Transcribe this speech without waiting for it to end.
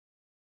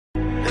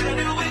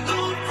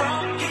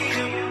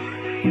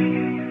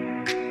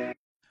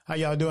How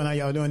y'all doing? How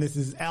y'all doing? This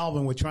is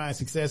Alvin with Trying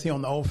Success here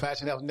on the Old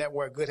Fashioned Health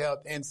Network. Good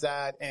health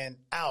inside and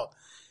out.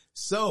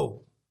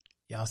 So,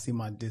 y'all see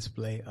my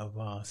display of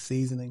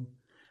seasoning.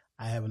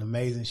 I have an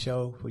amazing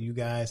show for you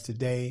guys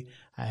today.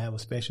 I have a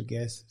special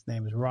guest. His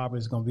name is Robert.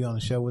 He's going to be on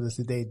the show with us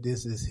today.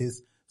 This is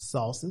his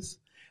sauces.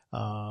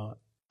 I'm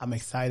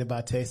excited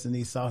about tasting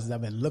these sauces.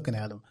 I've been looking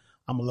at them.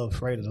 I'm a little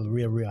afraid of the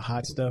real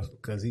hot stuff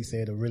because he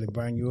said it'll really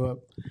burn you up.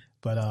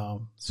 But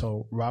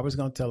so Robert's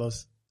going to tell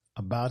us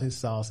about his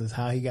sauces,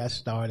 how he got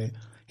started.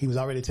 He was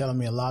already telling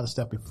me a lot of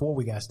stuff before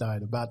we got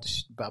started about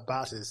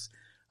his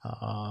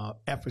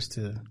efforts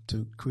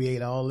to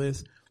create all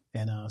this.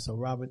 And so,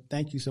 Robert,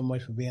 thank you so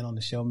much for being on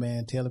the show,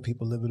 man. Tell the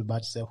people a little bit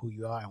about yourself, who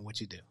you are, and what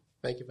you do.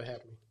 Thank you for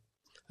having me.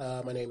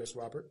 My name is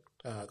Robert.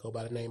 I go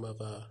by the name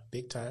of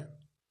Big Time.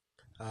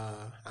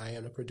 I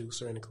am the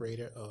producer and the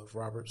creator of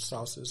Robert's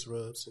Sauces,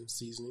 Rubs, and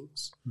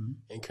Seasonings. Mm-hmm.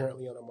 And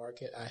currently on the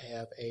market, I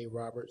have a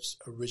Robert's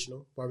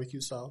Original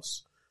Barbecue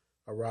Sauce,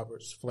 a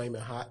Robert's Flamin'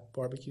 Hot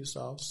Barbecue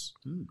Sauce.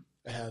 Mm.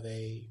 I have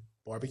a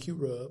Barbecue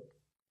Rub.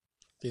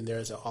 Then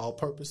there's an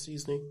all-purpose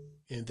seasoning,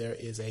 and there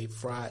is a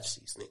fried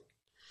seasoning.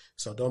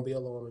 So don't be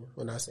alarmed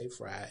when I say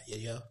fried.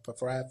 Yeah, for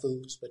fried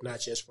foods, but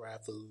not just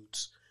fried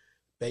foods.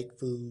 Baked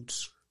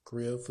foods,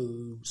 grilled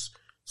foods,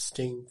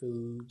 steamed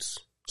foods,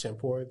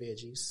 tempura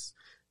veggies.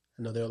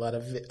 I know there are a lot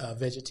of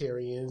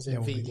vegetarians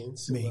and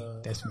vegans.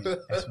 That's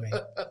me.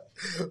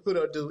 Who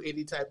don't do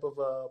any type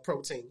of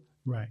protein.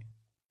 Right.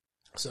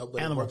 So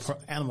animal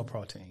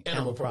protein.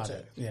 Animal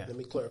protein. Yeah. Let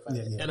me clarify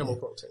that. Animal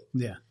protein.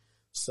 Yeah.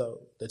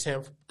 So the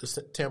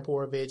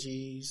tempura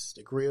veggies,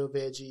 the grilled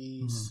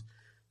veggies,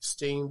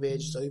 steamed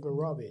veggies, or even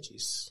raw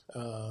veggies.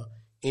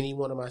 Any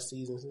one of my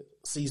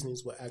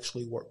seasonings will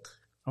actually work.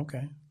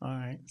 Okay. All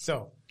right.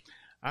 So,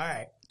 all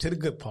right. To the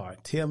good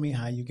part. Tell me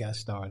how you got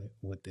started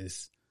with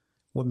this.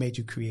 What made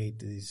you create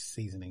this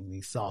seasoning,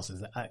 these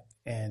sauces?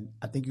 And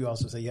I think you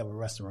also say you have a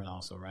restaurant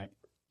also, right?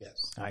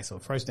 Yes. All right. So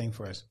first thing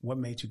first, what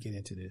made you get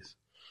into this?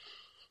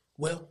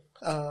 Well,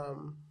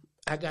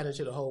 I got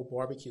into the whole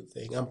barbecue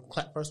thing.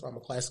 First of all, I'm a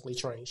classically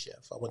trained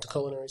chef. I went to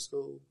culinary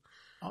school.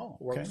 Oh, okay.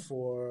 Worked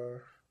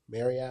for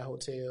Marriott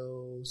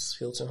Hotels,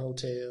 Hilton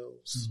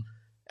Hotels,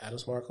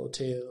 Adams Mark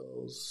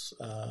Hotels,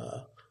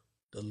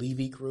 the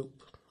Levy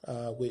Group,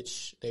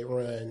 which they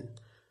run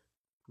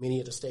many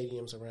of the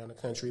stadiums around the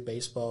country,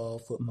 baseball,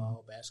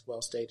 football,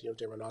 basketball stadiums.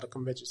 They run all the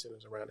convention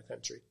centers around the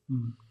country.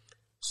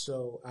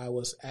 So I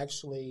was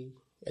actually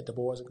at the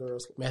Boys and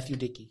Girls, Matthew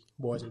Dickey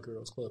Boys and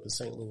Girls Club in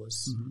St.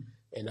 Louis,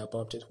 and I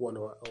bumped into one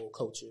of my old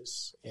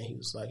coaches, and he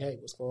was like, "Hey,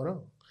 what's going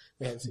on?"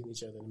 We hadn't seen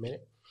each other in a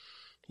minute.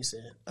 He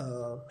said,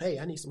 "Hey,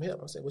 I need some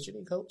help." I said, "What you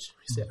need, Coach?"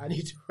 He said, "I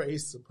need to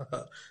raise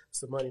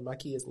some money. My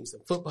kids need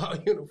some football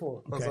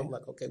uniforms." Okay. So I'm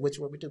like, "Okay, what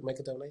you want me to do? Make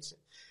a donation?"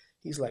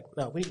 He's like,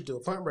 "No, we need to do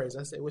a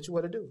fundraiser." I said, "What you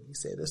want to do?" He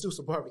said, "Let's do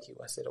some barbecue."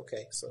 I said,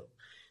 "Okay." So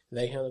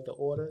they handled the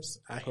orders.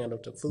 I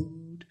handled the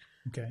food.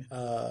 Okay.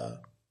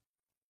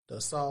 The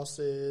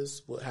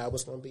sauces, how it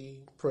was going to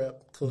be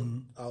prepped, cooked,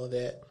 all of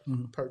that,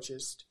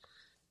 purchased.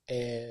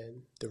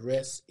 And the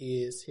rest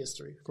is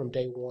history. From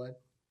day one,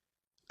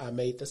 I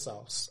made the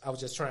sauce. I was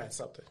just trying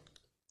something.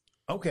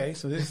 Okay,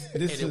 so this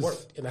and it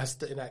worked, and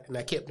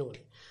I kept doing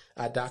it.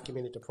 I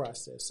documented the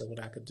process so when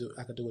I could do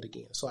it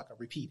again, so I could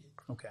repeat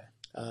it.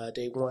 Okay.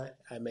 Day one,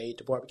 I made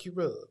the barbecue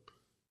rub.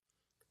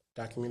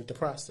 Documented the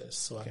process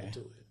so I could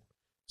do it.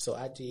 So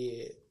I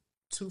did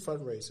 2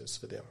 fundraisers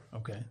for them.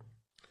 Okay.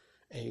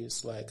 And he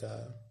was like,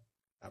 "I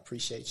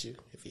appreciate you.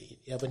 If you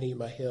ever need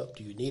my help,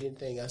 do you need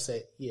anything?" I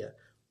said, "Yeah,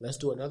 let's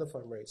do another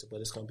fundraiser, but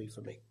it's going to be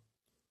for me."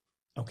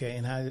 Okay,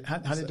 and how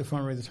did the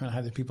fundraiser turn out?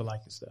 How did people like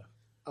your stuff?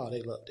 Oh,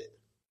 they loved it.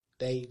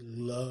 They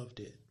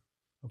loved it.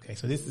 Okay,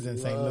 so this is in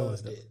St.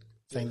 Louis, though.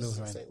 St. Louis,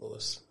 right? St.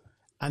 Louis.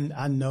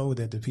 I know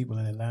that the people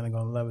in Atlanta are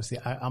going to love it. See,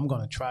 I'm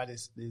going to try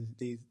these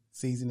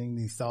seasoning,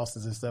 these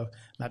sauces and stuff.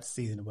 Not the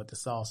seasoning, but the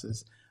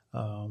sauces,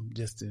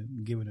 just to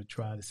give it a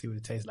try to see what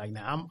it tastes like.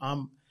 Now,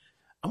 I'm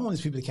one of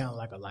these people that kind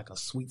of like a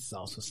sweet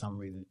sauce for some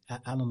reason.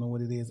 I don't know what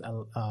it is.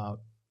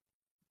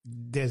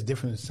 There's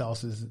different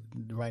sauces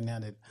right now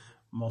that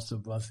most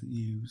of us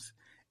use,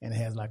 and it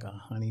has like a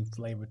honey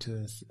flavor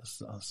to it,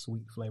 a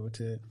sweet flavor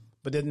to it.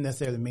 But it doesn't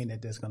necessarily mean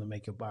that that's going to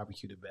make your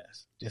barbecue the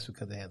best, just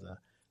because it has a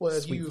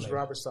if you use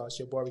Robert sauce,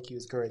 your barbecue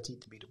is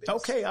guaranteed to be the best.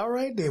 Okay, all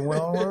right then.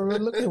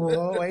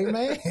 Well,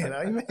 amen.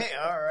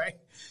 All right.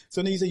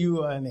 So then you say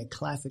you are a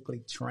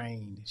classically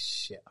trained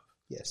chef.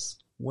 Yes.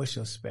 What's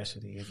your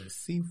specialty? Is it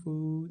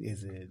seafood?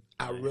 Is it?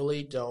 I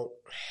really don't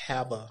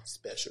have a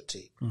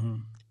specialty.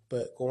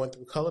 But going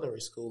through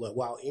culinary school,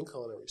 while in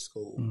culinary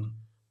school,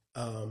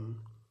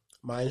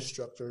 my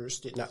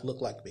instructors did not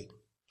look like me.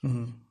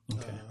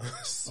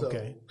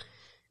 Okay.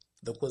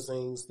 The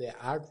cuisines that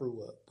I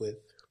grew up with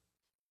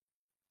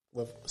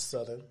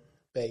Southern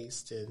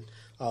based and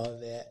all of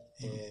that,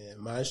 and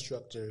my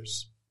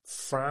instructors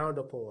frowned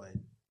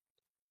upon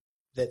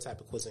that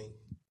type of cuisine.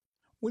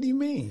 What do you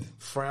mean?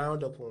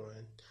 Frowned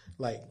upon,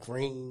 like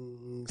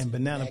greens and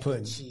banana pudding,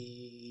 and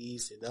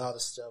cheese, and all the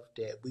stuff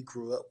that we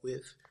grew up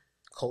with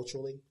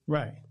culturally.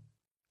 Right.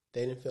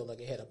 They didn't feel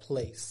like it had a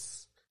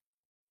place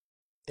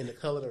in the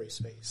culinary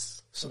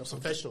space, in the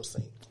professional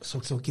scene.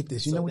 So get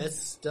this. You know what? That's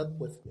stuck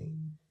with me.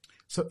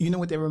 So you know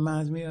what that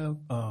reminds me of?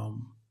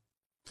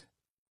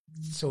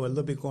 So a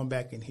little bit going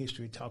back in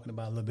history, talking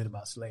about a little bit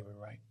about slavery,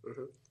 right?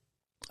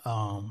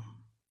 Mm-hmm.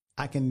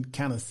 I can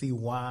kind of see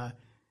why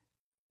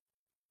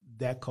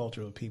that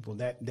culture of people,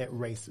 that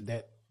race,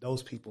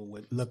 those people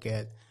would look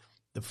at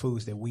the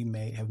foods that we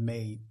have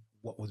made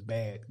what was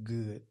bad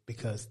good,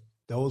 because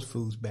those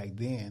foods back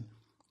then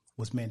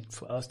was meant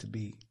for us to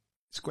be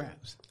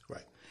scraps.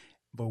 Right.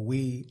 But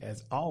we,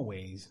 as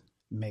always,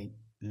 make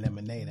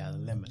lemonade out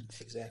of lemons.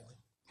 Exactly.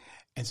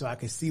 And so I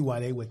can see why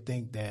they would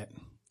think that,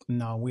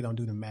 no, we don't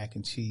do the mac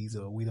and cheese,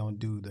 or we don't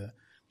do the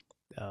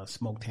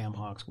smoked ham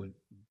hocks with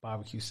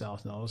barbecue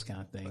sauce and all those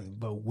kind of things. Right.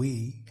 But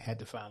we had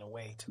to find a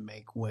way to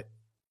make what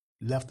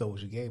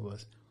leftovers you gave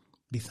us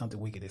be something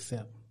we could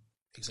accept.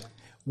 Exactly.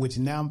 Which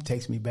now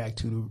takes me back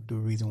to the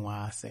reason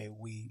why I say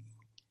we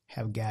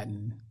have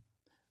gotten,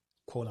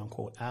 quote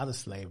unquote, out of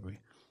slavery,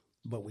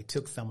 but we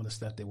took some of the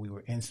stuff that we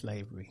were in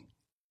slavery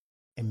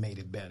and made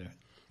it better.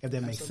 If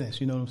that makes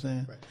sense, you know what I'm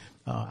saying? Right.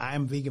 I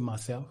am vegan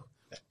myself,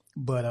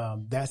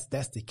 but that's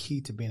the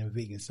key to being a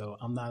vegan. So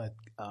I'm not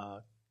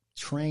a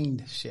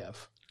trained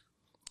chef,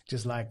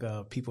 just like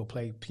people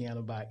play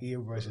piano by ear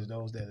versus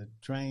those that are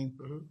trained.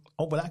 Mm-hmm.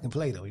 Oh, but I can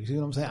play though. You see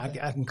what I'm saying? Okay.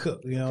 I can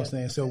cook. You know what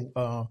I'm saying?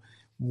 So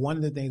one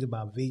of the things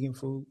about vegan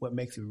food, what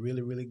makes it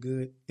really, really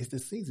good, is the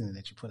seasoning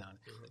that you put on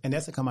it. Mm-hmm. And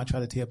that's the time I try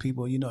to tell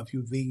people, if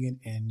you're vegan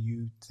and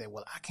you say,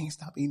 well, I can't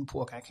stop eating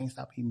pork, I can't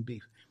stop eating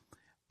beef,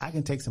 I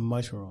can take some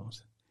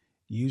mushrooms,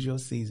 use your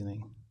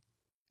seasoning,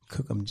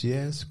 cook them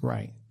just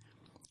right,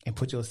 and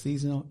put your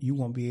seasoning on. You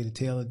won't be able to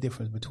tell the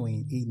difference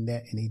between eating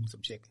that and eating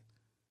some chicken.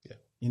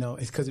 Yeah.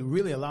 It's because it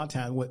really, a lot of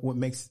times, what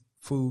makes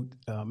food,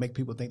 make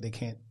people think they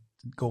can't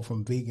go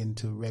from vegan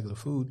to regular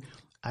food.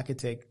 I could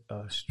take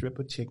a strip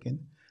of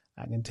chicken,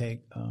 I can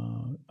take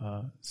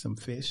some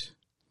fish,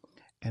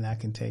 and I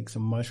can take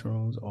some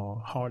mushrooms or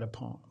heart of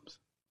palms,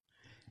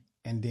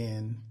 and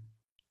then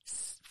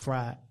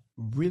fry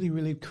really,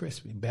 really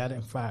crispy, batter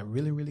and fry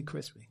really, really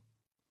crispy,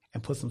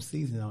 and put some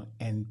seasoning on it.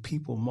 And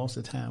people most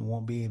of the time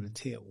won't be able to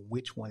tell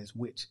which one is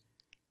which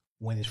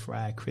when it's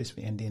fried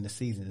crispy and then the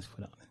seasoning is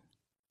put on it.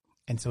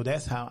 And so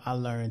that's how I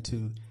learned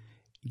to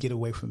get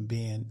away from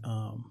being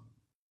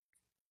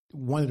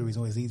one of the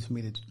reasons it's easy for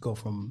me to go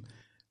from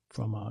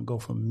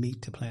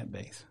meat to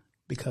plant-based,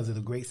 because of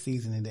the great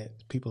seasoning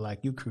that people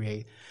like you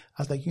create.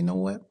 I was like, you know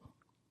what?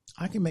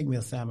 I can make me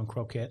a salmon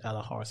croquette out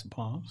of hearts and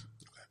palms,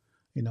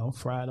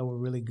 fried over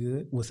really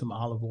good with some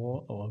olive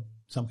oil or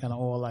some kind of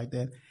oil like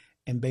that,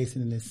 and base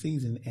it in this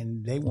season,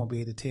 and they won't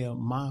be able to tell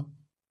my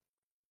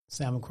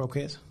salmon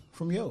croquettes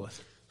from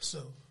yours.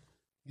 So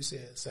you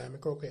said salmon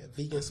croquette,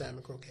 vegan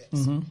salmon croquettes.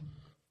 Mm-hmm.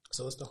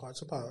 So it's the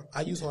hearts of palm.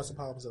 I use hearts of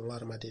palms in a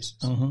lot of my dishes.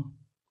 Mm-hmm.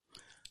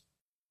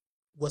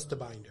 What's the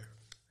binder?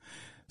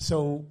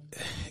 So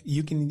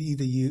you can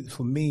either use,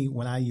 for me,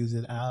 when I use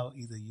it, I'll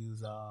either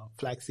use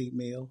flaxseed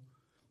meal,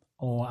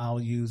 or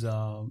I'll use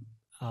some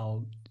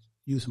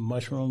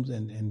mushrooms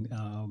and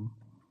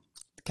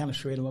kind of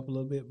shred them up a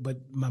little bit.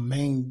 But my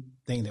main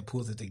thing that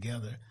pulls it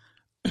together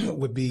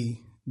would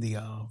be the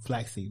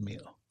flaxseed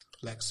meal.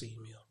 Flaxseed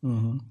meal.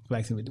 Mm-hmm.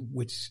 Flaxseed meal,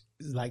 which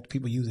is like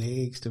people use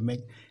eggs to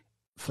make.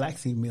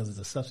 Flaxseed meal is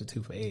a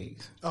substitute for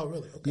eggs. Oh,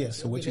 really? Okay. Yeah.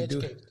 So what you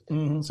do?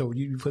 Mm-hmm, so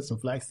you put some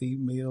flaxseed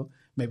meal,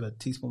 maybe a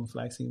teaspoon of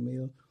flaxseed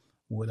meal,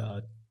 with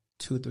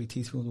 2 or 3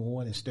 teaspoons of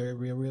water, and stir it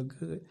real, real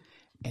good,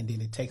 and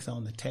then it takes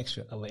on the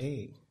texture of an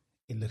egg.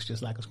 It looks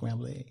just like a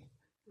scrambled egg.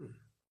 Mm.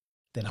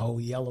 That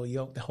whole yellow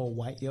yolk, the whole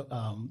white yolk,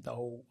 the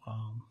whole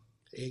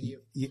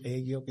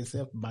egg yolk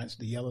itself binds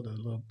the yellow, the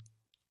little,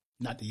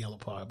 not the yellow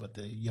part, but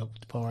the yolk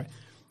part,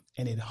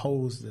 and it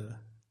holds the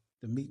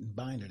meat and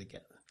binder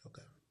together.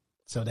 Okay.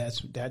 So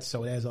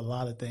so there's a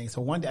lot of things.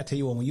 So one day I tell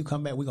you what, when you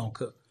come back, we're gonna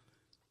cook.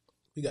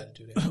 We got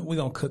to do that. We're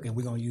gonna cook, and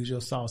we're gonna use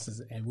your sauces,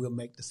 and we'll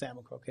make the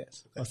salmon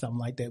croquettes or something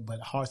like that.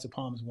 But hearts of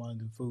palm is one of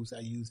the foods I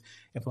use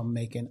if I'm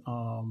making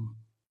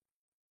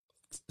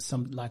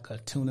some like a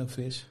tuna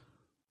fish,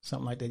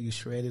 something like that. You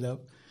shred it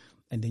up,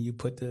 and then you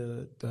put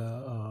the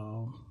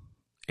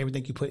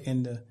everything you put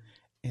in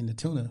the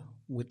tuna,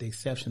 with the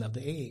exception of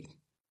the egg.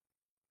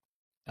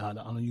 I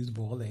don't use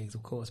boiled eggs,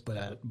 of course,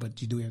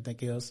 but you do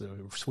everything else,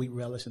 sweet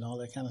relish and all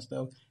that kind of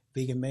stuff.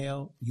 Vegan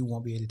mayo, you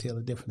won't be able to tell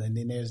the difference. And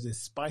then there's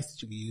this spice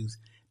that you can use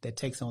that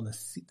takes on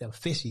the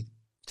fishy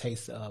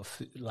taste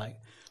of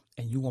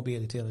and you won't be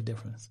able to tell the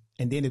difference.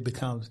 And then it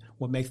becomes,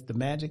 what makes the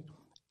magic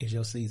is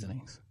your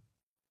seasonings.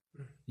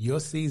 Mm. Your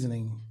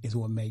seasoning is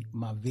what make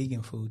my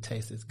vegan food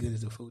taste as good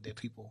as the food that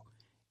people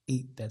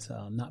eat that's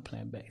not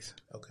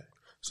plant-based. Okay.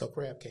 So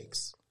crab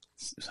cakes.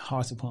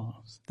 Hearts of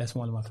palms. That's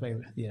one of my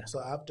favorites. Yeah. So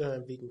I've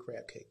done vegan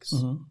crab cakes,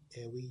 mm-hmm.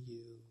 and we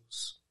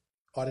use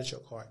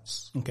artichoke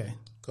hearts. Okay.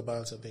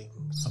 Garbanzo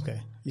beans. Okay.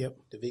 Yep.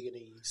 The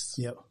veganese.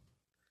 Yep.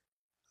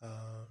 And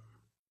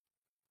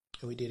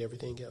we did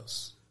everything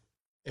else,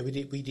 and we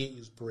did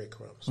use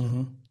breadcrumbs.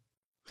 Mm-hmm.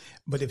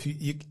 But if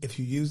you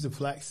use the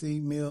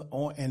flaxseed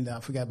meal, and I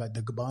forgot about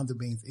the garbanzo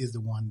beans, is the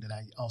one that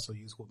I also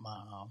use with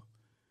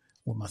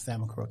my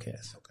salmon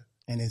croquettes. Okay.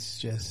 And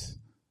it's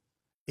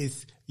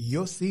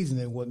your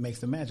seasoning what makes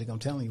the magic. I'm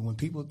telling you, when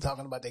people are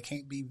talking about they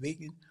can't be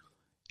vegan,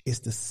 it's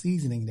the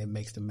seasoning that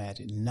makes the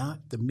magic,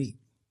 not the meat.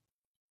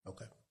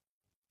 Okay.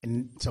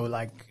 And so,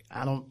 like,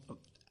 I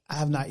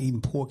have not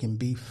eaten pork and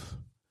beef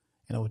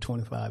in over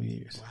 25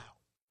 years. Wow.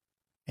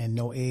 And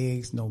no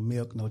eggs, no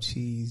milk, no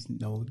cheese,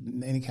 no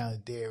any kind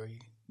of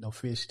dairy, no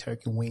fish,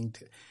 turkey, wing.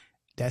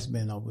 That's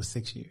been over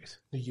 6 years.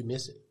 Do you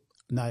miss it?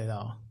 Not at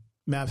all.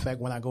 Matter of fact,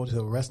 when I go to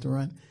a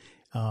restaurant,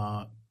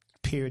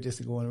 period, just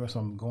to go in a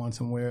restaurant, I'm going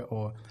somewhere,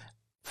 or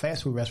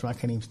fast food restaurant, I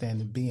can't even stand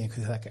to be in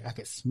because I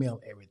could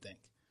smell everything.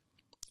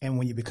 And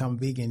when you become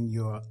vegan,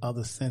 your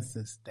other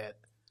senses that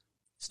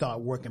start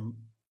working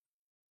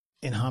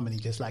in harmony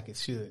just like it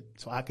should.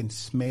 So I can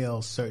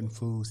smell certain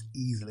foods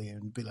easily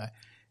and be like,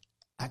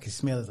 I can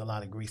smell there's a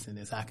lot of grease in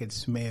this. I can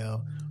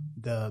smell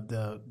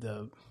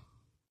the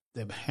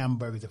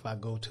hamburgers if I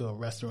go to a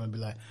restaurant and be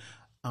like,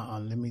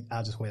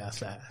 I'll just wait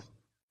outside.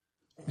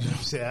 You know what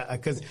I'm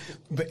saying?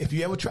 But if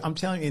you ever try, I'm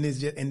telling you, and it's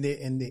just, and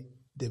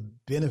the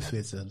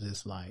benefits of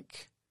this,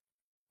 like,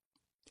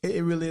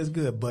 it really is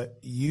good. But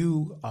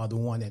you are the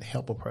one that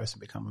help a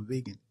person become a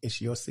vegan. It's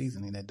your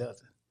seasoning that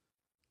does it.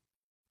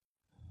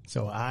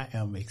 So I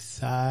am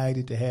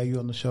excited to have you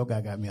on the show.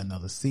 God got me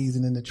another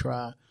seasoning to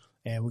try.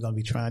 And we're gonna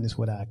be trying this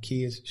with our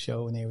kids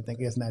show and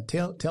everything else. Now,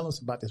 tell us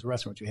about this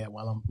restaurant you had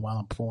while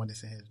I'm pouring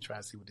this in here to try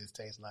to see what this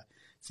tastes like.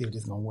 See if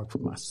this is gonna work for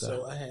my stuff.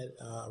 So I had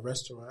a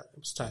restaurant. It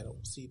was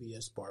titled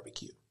CBS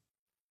Barbecue.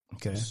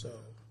 Okay. So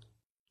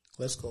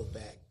let's go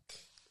back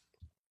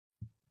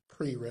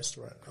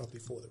pre-restaurant or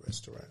before the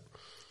restaurant.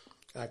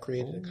 I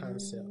created a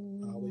concept.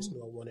 I always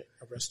knew I wanted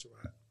a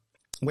restaurant.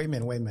 Wait a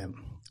minute,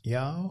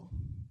 y'all.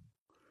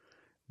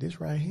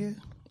 This right here.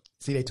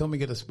 See, they told me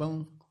to get a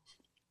spoon.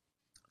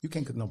 You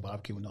can't cook no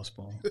barbecue with no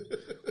spoon.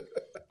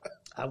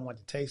 I want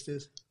to taste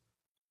this.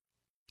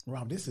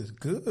 Rob, this is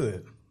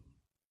good.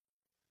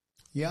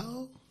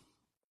 Y'all,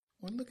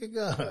 well, look at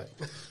God.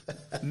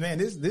 Man,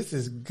 this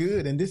is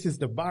good. And this is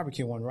the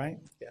barbecue one, right?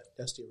 Yeah,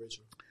 that's the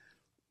original.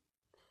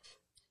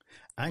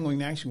 I'm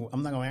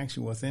not going to ask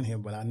you what's in here,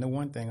 but I know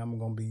one thing. I'm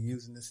going to be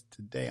using this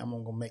today. I'm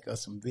going to go make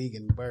us some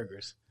vegan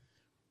burgers.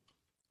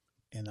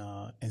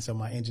 And so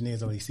my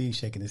engineer's already see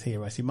shaking his head,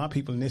 right? See, my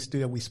people in this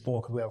studio, we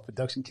spoil because we have a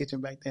production kitchen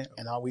back there,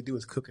 and all we do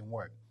is cook and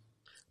work.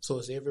 So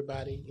is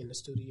everybody in the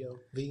studio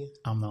vegan?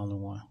 I'm the only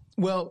one.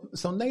 Well,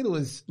 so Nato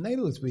is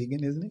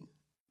vegan, isn't he?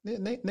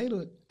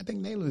 Nato, I think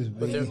Nato is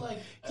vegan. Like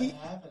half and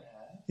half.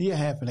 Yeah,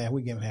 half and half.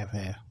 We give him half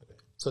and half.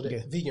 So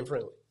they're vegan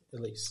friendly,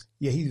 at least.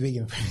 Yeah, he's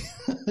vegan.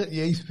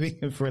 Yeah, he's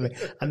vegan friendly.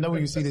 I know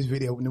when you see this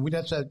video, we're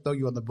not trying to throw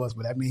you on the bus,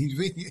 but I mean, he's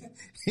vegan.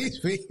 He's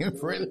vegan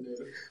friendly.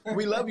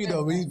 We love you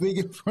though, but he's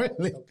vegan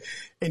friendly. Okay.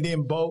 And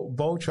then Bo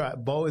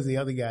is the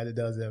other guy that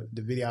does the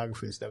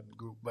videography and stuff in the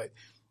group,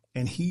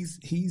 and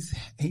he's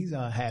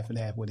half and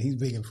half with it. He's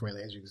vegan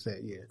friendly, as you said.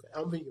 Yeah,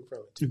 I'm vegan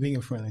friendly too.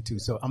 Vegan friendly too.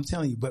 So I'm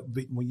telling you, but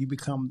when you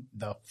become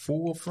the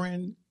full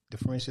friend, the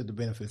friendship, the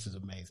benefits is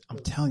amazing. I'm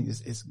telling you,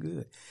 it's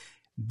good.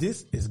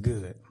 This is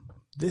good.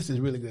 This is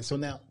really good. So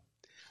now,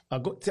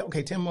 tell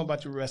me more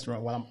about your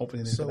restaurant while I'm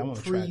opening this. So I want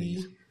to try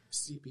these.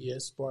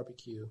 CBS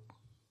Barbecue.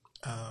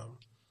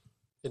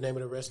 The name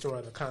of the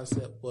restaurant, the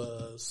concept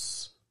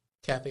was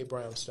Cafe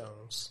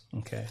Brownstones.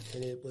 Okay.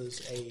 And it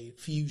was a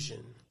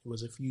fusion. It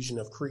was a fusion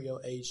of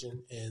Creole,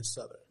 Asian, and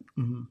Southern.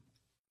 Mm-hmm.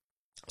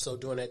 So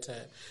during that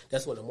time,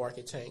 that's when the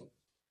market tanked.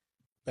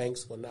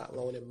 Banks were not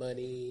loaning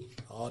money.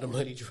 All the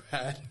money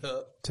dried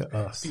up. To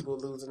us. People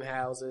losing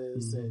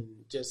houses and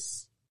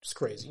just, it's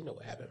crazy. You know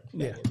what happened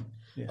back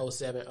in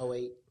 07,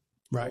 08.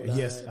 Right. 09.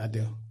 Yes, I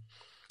do.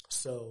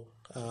 So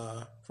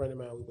a friend of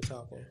mine, we were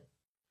talking,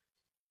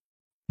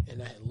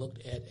 and I had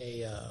looked at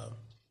a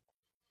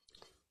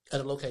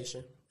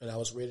location, and I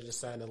was ready to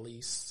sign a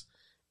lease,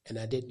 and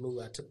I didn't move.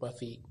 I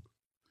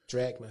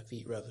dragged my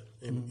feet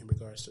in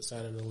regards to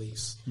signing the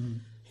lease. Mm-hmm.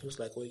 He was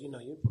like, well, you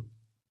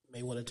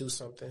may want to do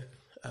something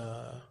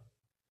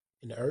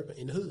in the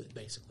hood,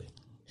 basically,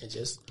 and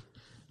just.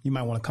 You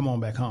might want to come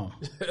on back home.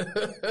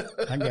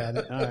 I got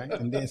it. All right.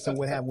 And then, so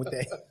what happened with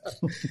that?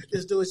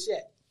 Just do a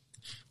shack.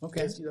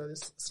 Okay. Just,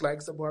 just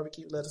like some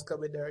barbecue. Let us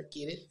come in there and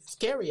get it. It's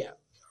carry out.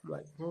 I'm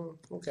like,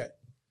 okay.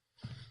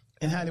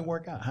 And how did it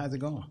work out? How's it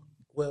going?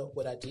 Well,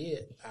 what I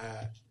did,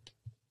 I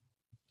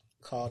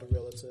called a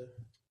realtor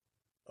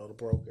or the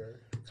broker,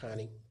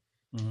 Connie.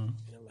 Mm-hmm.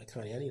 And I'm like,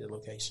 Connie, I need a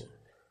location.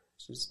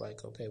 She's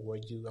like, okay, where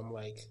you? I'm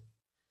like,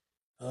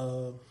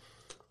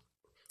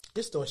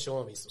 just start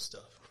showing me some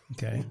stuff.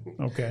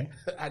 Okay.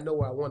 I know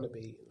where I want to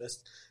be.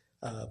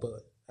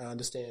 But I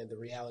understand the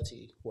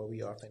reality where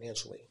we are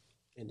financially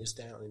in this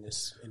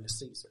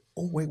season.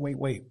 Oh,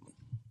 wait.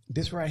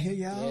 This right here,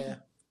 y'all?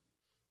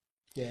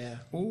 Yeah.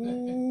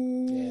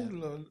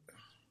 Ooh.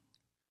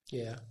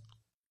 Yeah.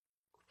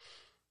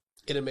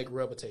 It'll make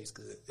rubber taste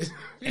good.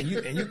 and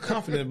you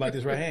confident about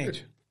this, right, ain't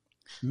you?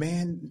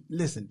 Man,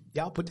 listen,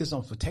 y'all put this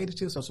on potato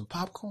chips or some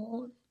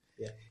popcorn?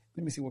 Yeah.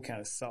 Let me see what kind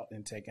of salt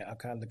intake. I'll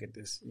kind of look at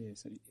this. Yeah,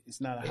 so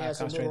it's not a it high has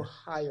concentrated. A little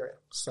higher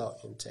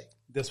salt intake.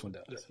 This one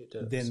does. Yes, it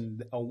does.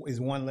 Then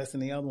is one less than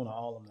the other one, or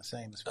all of them the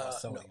same as far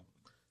as sodium?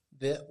 No.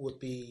 That would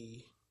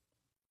be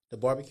the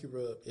barbecue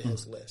rub. It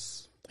has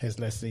less. Has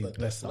less seasoning, But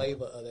the less salt.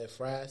 flavor of that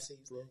fried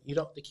seasoning,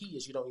 the key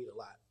is you don't eat a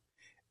lot.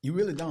 You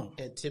really don't.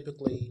 And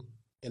typically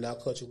in our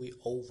culture, we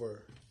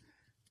over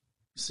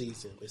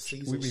season. But We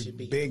season be should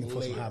be begging in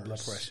for some layers. high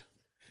blood pressure.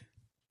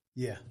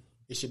 Yeah.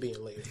 It should be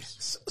in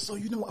layers. So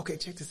you know what? Okay,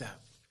 check this out,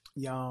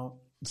 y'all.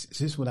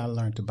 This is what I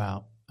learned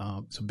about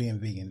so being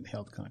vegan,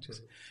 health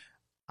conscious.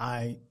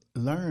 I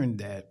learned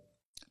that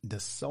the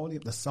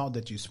salt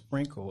that you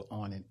sprinkle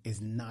on it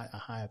is not a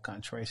higher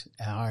concentration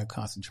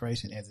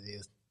as it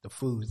is the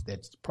foods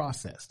that's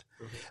processed.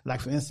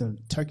 Like for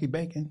instance, turkey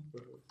bacon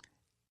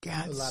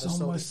got A lot so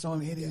of much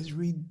sodium. sodium. It is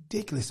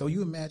ridiculous. So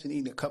you imagine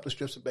eating a couple of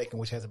strips of bacon,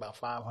 which has about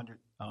 500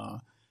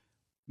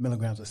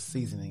 milligrams of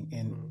seasoning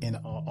in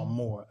or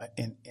more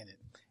in it,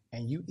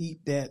 and you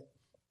eat that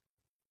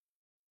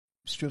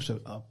strips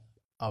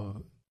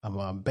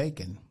of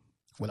bacon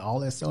with all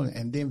that sodium.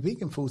 And then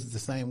vegan foods is the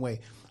same way.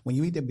 When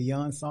you eat the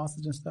Beyond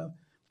sausage and stuff,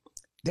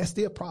 that's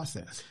still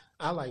processed.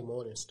 I like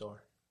Morningstar.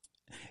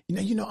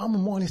 You know, I'm a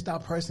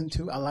Morningstar person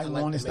too. I like the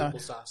Morningstar. maple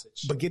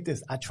sausage. But get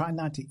this, I try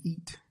not to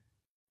eat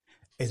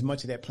as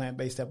much of that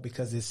plant-based stuff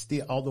because it's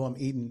still, although I'm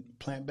eating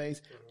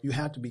plant-based, you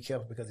have to be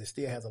careful because it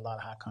still has a lot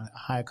of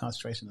higher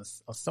concentration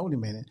of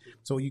sodium in it.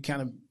 So you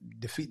kind of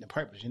defeating the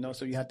purpose, you know?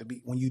 So you have to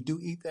be, when you do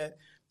eat that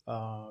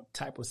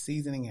type of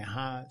seasoning and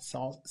high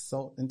salt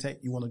intake,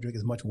 you want to drink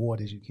as much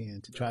water as you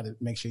can to try to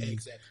make sure you,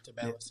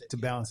 to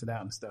balance it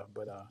out and stuff.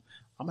 But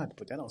I'm going to have to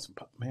put that on some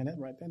man, that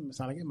right there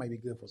sounds like it might be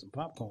good for some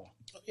popcorn.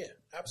 Oh, yeah,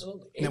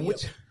 absolutely.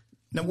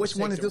 Now which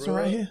one is this one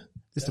right here?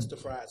 That's the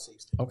fried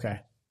seasoning.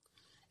 Okay.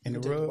 And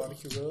You the take rub?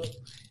 barbecue rub,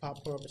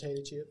 popcorn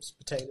potato chips,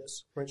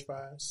 potatoes, French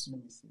fries.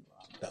 Let me see.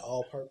 The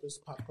all-purpose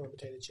popcorn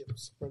potato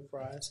chips, French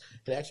fries.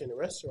 And actually in the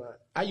restaurant,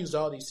 I used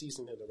all these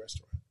seasonings in the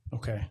restaurant.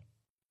 Okay.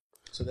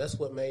 So that's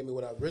what made me,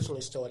 when I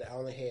originally started, I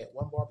only had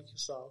one barbecue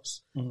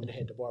sauce and I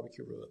had the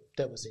barbecue rub.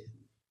 That was it.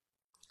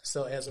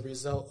 So as a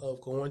result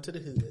of going to the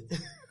hood,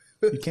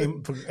 You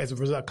came as a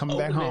result coming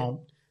back opening home.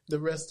 the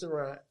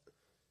restaurant,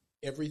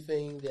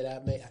 everything that I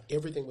made,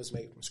 everything was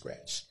made from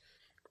scratch.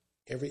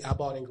 I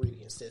bought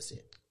ingredients. That's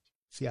it.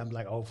 See, I'm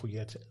like, oh,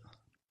 forget it.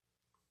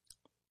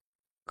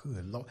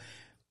 Good Lord.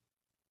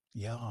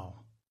 Y'all.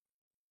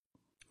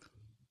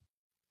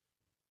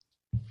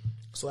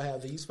 So I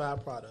have these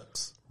 5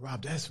 products.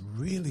 Rob, that's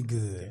really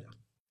good.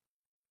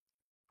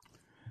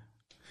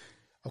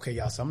 Okay,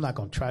 y'all, so I'm not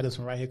going to try this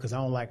one right here because I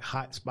don't like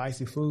hot,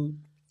 spicy food.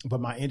 But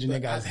my engineer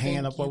But got I his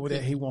hand think up over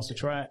there. He wants to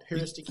try it.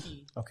 Here's the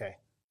key Okay.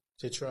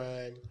 to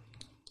trying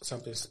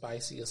something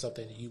spicy or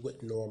something that you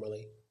wouldn't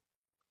normally.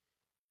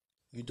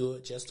 You do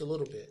it just a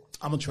little bit.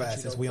 I'm going to try But it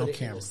you since don't we put on it in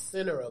camera. the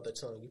center of the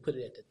tongue. You put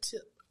it at the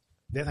tip.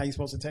 That's how you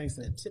supposed to taste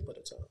The it? tip of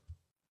the tongue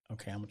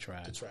Okay, I'm going to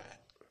try to it. try it.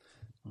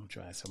 I'm going to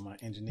try it. So my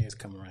engineer's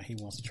coming around. He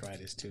wants to try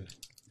this too.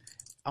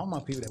 All my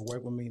people that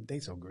work with me, they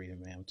so greedy,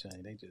 man. I'm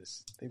telling you,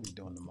 they be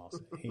doing the most.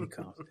 Here he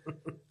comes.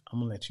 I'm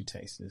going to let you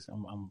taste this.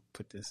 I'm going to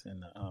put this in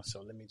the,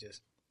 so let me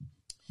just,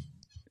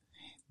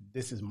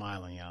 this is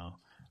Mylan, y'all.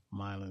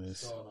 Mylan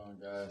is, What's going on,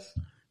 guys?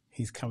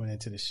 he's coming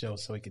into the show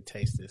so he can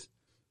taste this.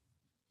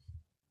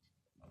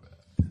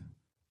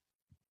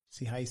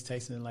 See how he's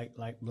tasting it like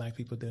black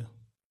people do?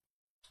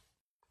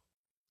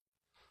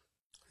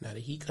 Now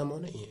the heat come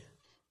on the end.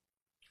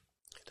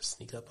 It'll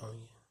sneak up on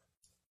you.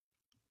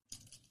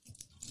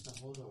 Now,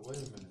 hold on, wait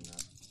a minute now.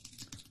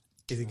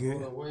 Is it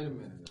good? Hold on, wait a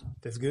minute now.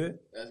 That's good?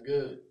 That's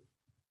good.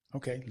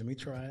 Okay, let me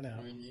try it out.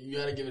 I mean, you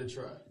got to give it a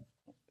try.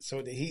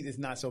 So the heat is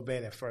not so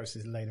bad at first,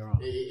 it's later on.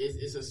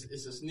 It's a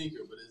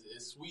sneaker, but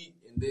it's sweet,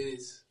 and then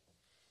it's,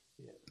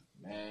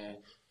 man.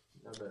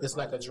 It's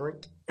like a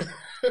drink.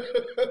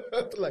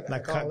 like I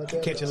Like call it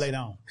that. catch it later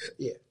on.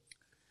 Yeah.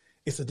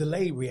 It's a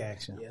delayed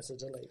reaction. Yeah, it's a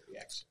delayed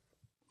reaction.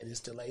 And it's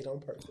delayed on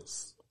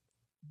purpose.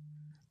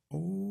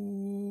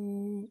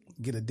 Ooh,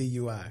 get a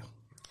DUI.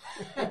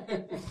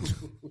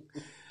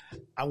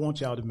 I want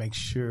y'all to make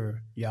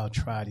sure y'all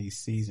try these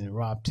seasons.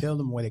 Rob, tell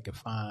them where they can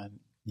find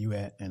you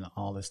at and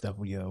all this stuff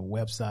with your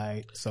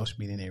website, social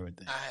media, and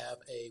everything. I have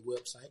a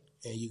website,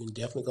 and you can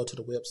definitely go to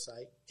the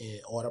website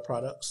and order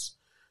products.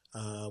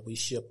 We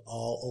ship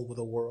all over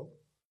the world,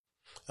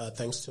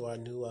 thanks to our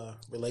new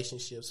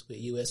relationships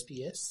with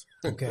USPS.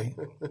 Okay.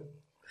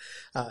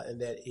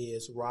 And that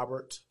is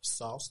Robert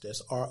Sauce.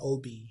 That's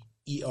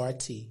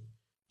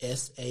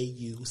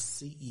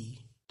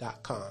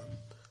RobertSauce.com.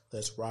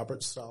 That's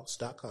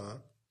RobertSauce.com. You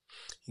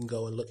can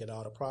go and look at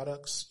all the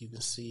products. You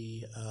can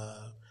see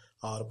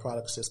all the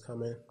products that's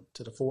coming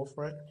to the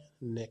forefront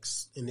in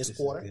this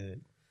quarter.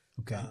 Good.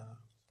 Okay.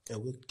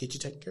 And we'll get you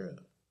taken care of.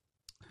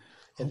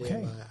 And Okay.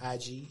 then my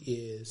IG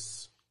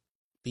is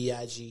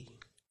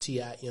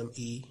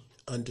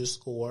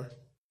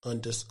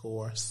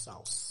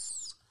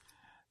BIGTIME__sauce.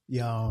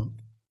 Y'all,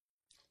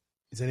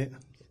 is that it?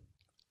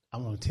 I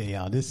want to tell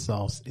y'all, this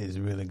sauce is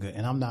really good.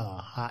 And I'm not a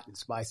hot and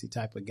spicy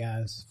type of guy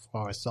as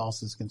far as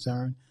sauce is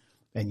concerned.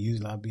 And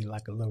usually I'll be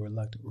like a little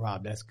reluctant.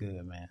 Rob, that's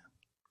good, man.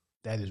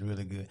 That is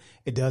really good.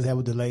 It does have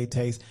a delayed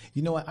taste.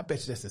 You know what? I bet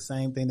you that's the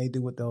same thing they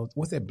do with those.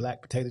 What's that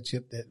black potato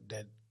chip,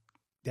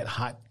 that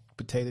hot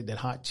potato, that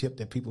hot chip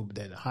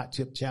that hot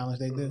chip challenge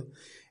they do.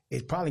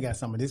 It probably got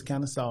some of this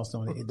kind of sauce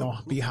on it. It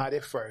don't be hot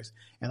at first,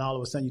 and all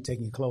of a sudden you're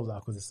taking your clothes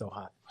off because it's so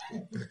hot.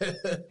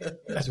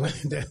 That's what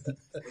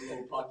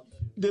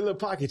the little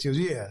pocket chips.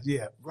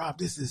 Yeah. Rob,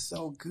 this is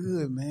so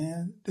good,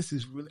 man. This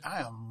is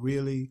I'm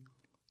really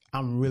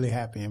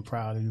happy and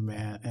proud of you,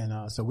 man.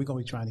 And so we're gonna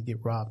be trying to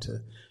get Rob to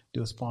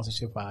do a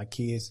sponsorship for our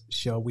kids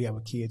show. We have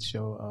a kids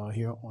show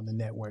here on the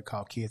network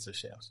called Kids Are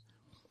Chefs,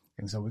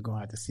 and so we're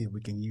gonna have to see if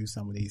we can use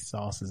some of these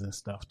sauces and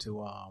stuff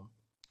to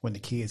when the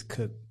kids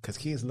cook, because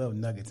kids love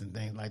nuggets and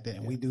things like that.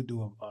 And we do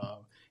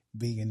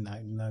vegan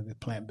nuggets,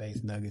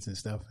 plant-based nuggets and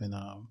stuff. And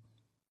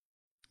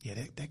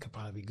that could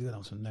probably be good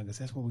on some nuggets.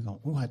 That's what we're going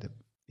to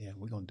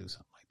do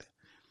something like that.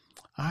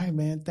 All right,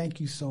 man. Thank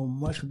you so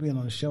much for being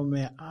on the show,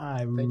 man.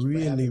 I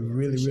really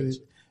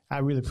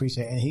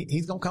appreciate it. And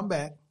he's going to come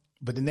back.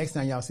 But the next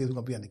time y'all see us, we're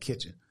going to be in the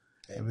kitchen.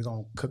 And we're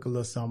going to cook a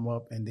little something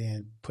up and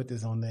then put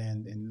this on there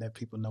and let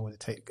people know what it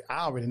tastes.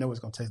 I already know what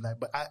it's going to taste like.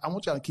 But I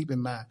want y'all to keep in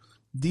mind,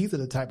 these are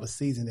the type of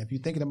season. If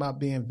you're thinking about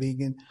being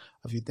vegan,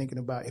 if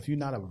you're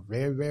not a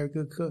very, very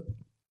good cook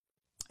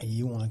and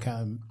you want to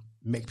kind of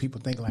make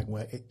people think like,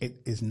 well,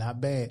 it's not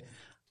bad,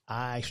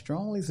 I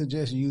strongly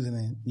suggest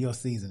using your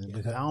seasoning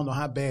because I don't know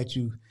how bad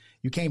you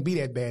can't be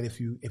that bad if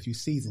you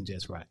season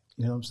just right.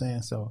 You know what I'm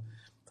saying? So,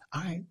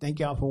 all right. Thank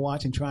y'all for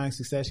watching Trying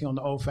Success here on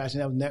the Old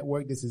Fashioned Elvis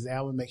Network. This is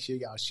Alvin. Make sure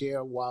y'all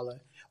share,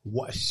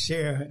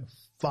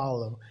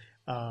 follow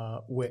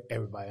with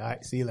everybody. All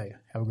right. See you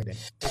later. Have a good day.